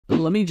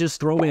Let me just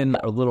throw in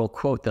a little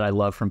quote that I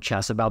love from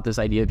chess about this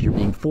idea of you're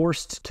being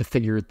forced to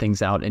figure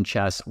things out in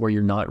chess where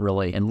you're not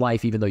really in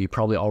life, even though you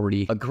probably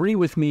already agree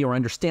with me or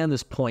understand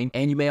this point,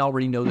 and you may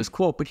already know this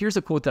quote. But here's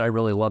a quote that I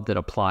really love that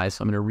applies.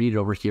 So I'm going to read it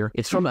over here.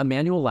 It's from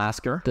Emanuel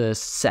Lasker, the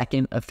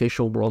second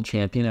official world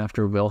champion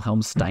after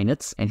Wilhelm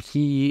Steinitz. And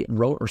he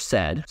wrote or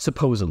said,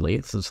 supposedly,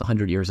 this is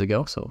 100 years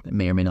ago, so it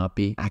may or may not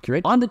be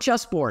accurate. On the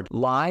chessboard,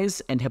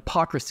 lies and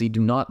hypocrisy do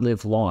not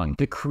live long.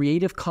 The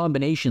creative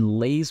combination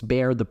lays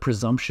bare the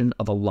presumption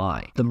of a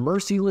lie. The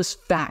merciless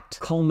fact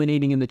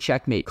culminating in the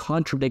checkmate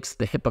contradicts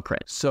the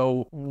hypocrite.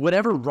 So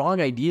whatever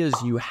wrong ideas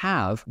you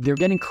have, they're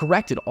getting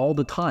corrected all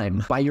the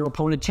time by your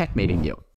opponent checkmating you.